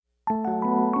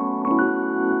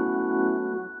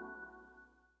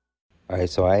All right,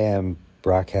 so I am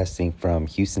broadcasting from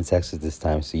Houston, Texas this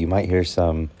time. So you might hear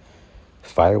some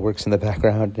fireworks in the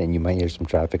background and you might hear some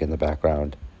traffic in the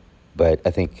background. But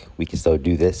I think we can still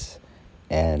do this,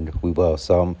 and we will.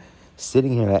 So I'm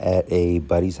sitting here at a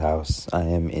buddy's house. I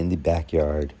am in the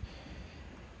backyard,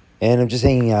 and I'm just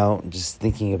hanging out, just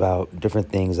thinking about different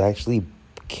things. I actually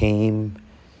came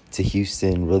to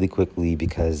Houston really quickly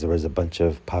because there was a bunch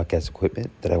of podcast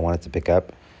equipment that I wanted to pick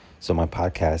up. So my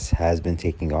podcast has been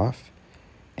taking off.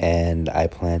 And I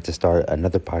plan to start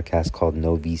another podcast called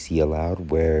No VC Allowed,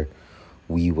 where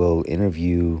we will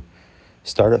interview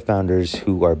startup founders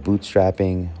who are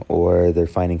bootstrapping or they're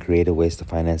finding creative ways to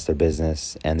finance their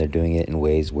business, and they're doing it in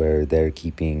ways where they're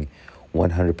keeping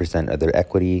 100% of their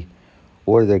equity,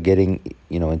 or they're getting,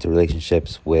 into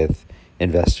relationships with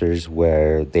investors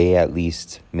where they at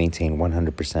least maintain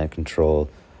 100% control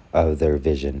of their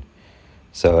vision.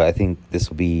 So I think this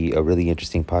will be a really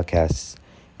interesting podcast,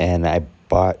 and I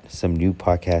bought some new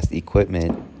podcast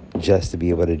equipment just to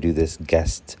be able to do this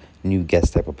new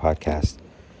guest type of podcast.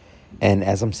 And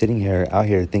as I'm sitting out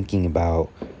here thinking about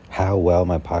how well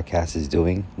my podcast is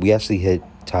doing, we actually hit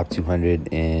top 200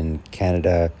 in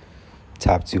Canada,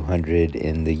 top 200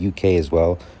 in the UK as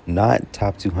well, not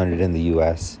top 200 in the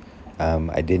US.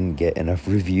 I didn't get enough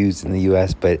reviews in the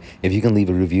US, but if you can leave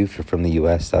a review if you're from the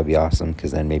US, that'd be awesome,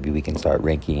 because then maybe we can start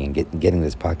ranking and getting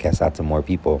this podcast out to more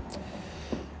people.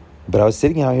 But I was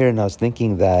sitting out here and I was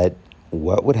thinking that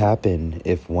what would happen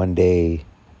if one day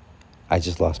I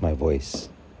just lost my voice?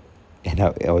 And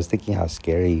I was thinking how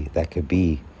scary that could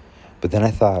be. But then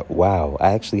I thought, wow,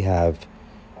 I actually have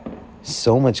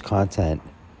so much content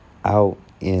out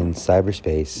in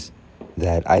cyberspace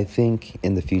that I think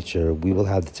in the future we will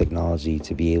have the technology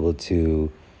to be able to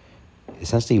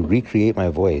essentially recreate my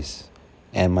voice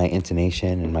and my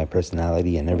intonation and my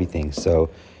personality and everything. So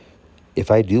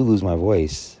if I do lose my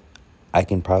voice, I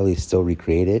can probably still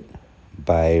recreate it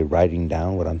by writing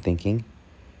down what I'm thinking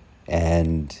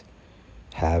and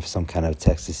have some kind of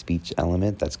text-to-speech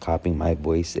element that's copying my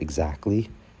voice exactly.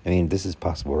 I mean, this is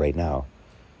possible right now,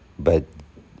 but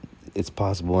it's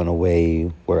possible in a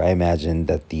way where I imagine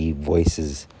that the voice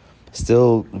is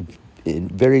still in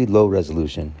very low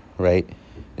resolution, right?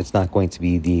 It's not going to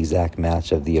be the exact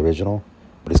match of the original,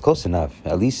 but it's close enough,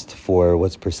 at least for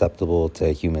what's perceptible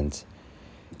to humans.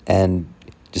 And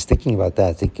just thinking about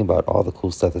that, thinking about all the cool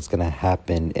stuff that's going to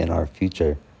happen in our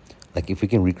future. Like, if we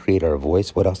can recreate our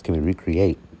voice, what else can we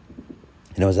recreate?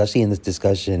 And I was actually in this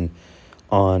discussion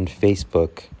on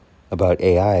Facebook about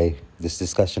AI. This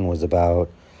discussion was about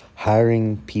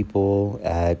hiring people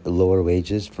at lower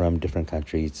wages from different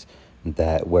countries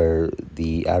where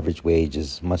the average wage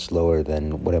is much lower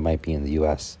than what it might be in the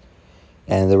US.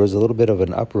 And there was a little bit of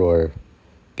an uproar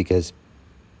because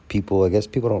people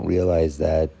don't realize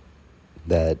that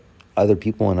other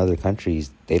people in other countries,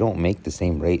 they don't make the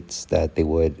same rates that they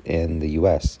would in the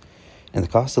U.S. And the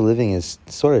cost of living is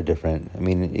sort of different. I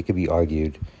mean, it could be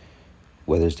argued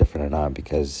whether it's different or not,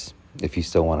 because if you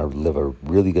still want to live a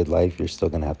really good life, you're still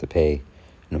going to have to pay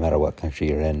no matter what country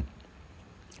you're in.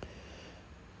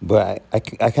 But I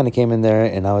kind of came in there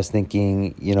and I was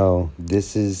thinking,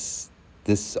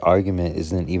 this argument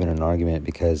isn't even an argument,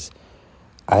 because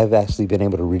I've actually been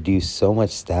able to reduce so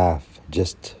much staff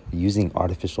just using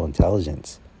artificial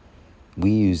intelligence.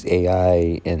 We use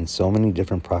AI in so many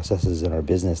different processes in our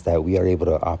business that we are able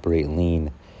to operate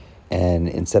lean. And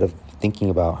instead of thinking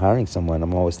about hiring someone,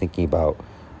 I'm always thinking about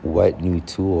what new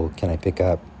tool can I pick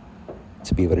up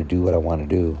to be able to do what I want to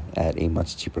do at a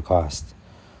much cheaper cost.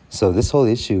 So this whole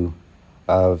issue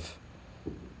of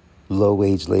low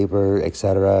wage labor,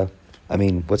 etc. I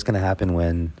mean, what's going to happen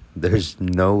when there's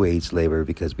no wage labor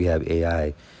because we have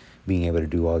AI being able to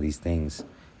do all these things?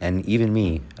 And even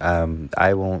me,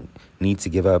 I won't need to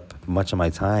give up much of my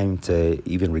time to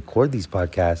even record these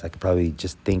podcasts. I could probably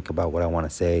just think about what I want to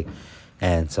say,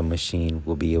 and some machine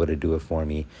will be able to do it for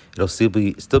me. It'll still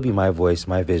be my voice,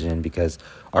 my vision, because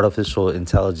artificial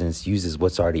intelligence uses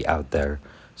what's already out there.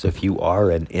 So if you are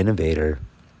an innovator,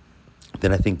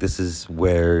 then I think this is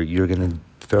where you're going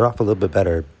to fare off a little bit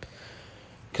better,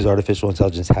 because artificial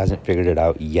intelligence hasn't figured it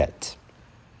out yet.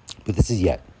 But this is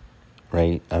yet,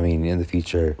 right? I mean, in the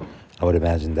future, I would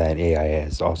imagine that AI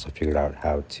has also figured out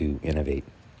how to innovate.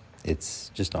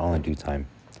 It's just all in due time.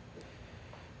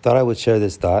 Thought I would share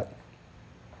this thought.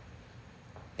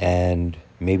 And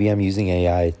maybe I'm using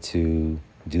AI to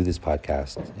do this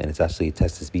podcast, and it's actually a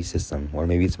text-to-speech system, or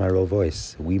maybe it's my real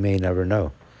voice. We may never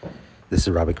know. This is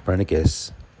Robert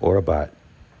Copernicus, or a bot.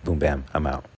 Boom, bam, I'm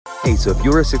out. Hey, so if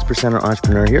you're a 6%er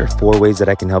entrepreneur, here are 4 ways that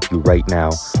I can help you right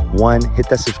now. 1, hit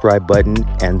that subscribe button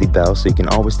and the bell so you can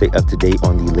always stay up to date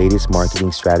on the latest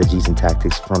marketing strategies and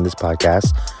tactics from this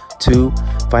podcast. 2,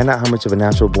 find out how much of a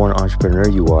natural-born entrepreneur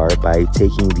you are by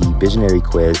taking the visionary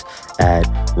quiz at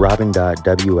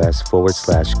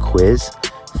robin.ws/quiz.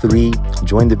 3,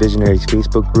 join the Visionaries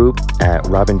Facebook group at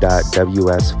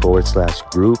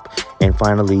robin.ws/group. And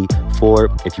finally, 4,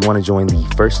 if you want to join the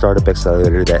first startup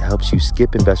accelerator that helps you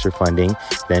skip investor funding,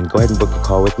 then go ahead and book a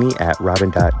call with me at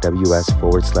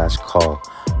robin.ws/call.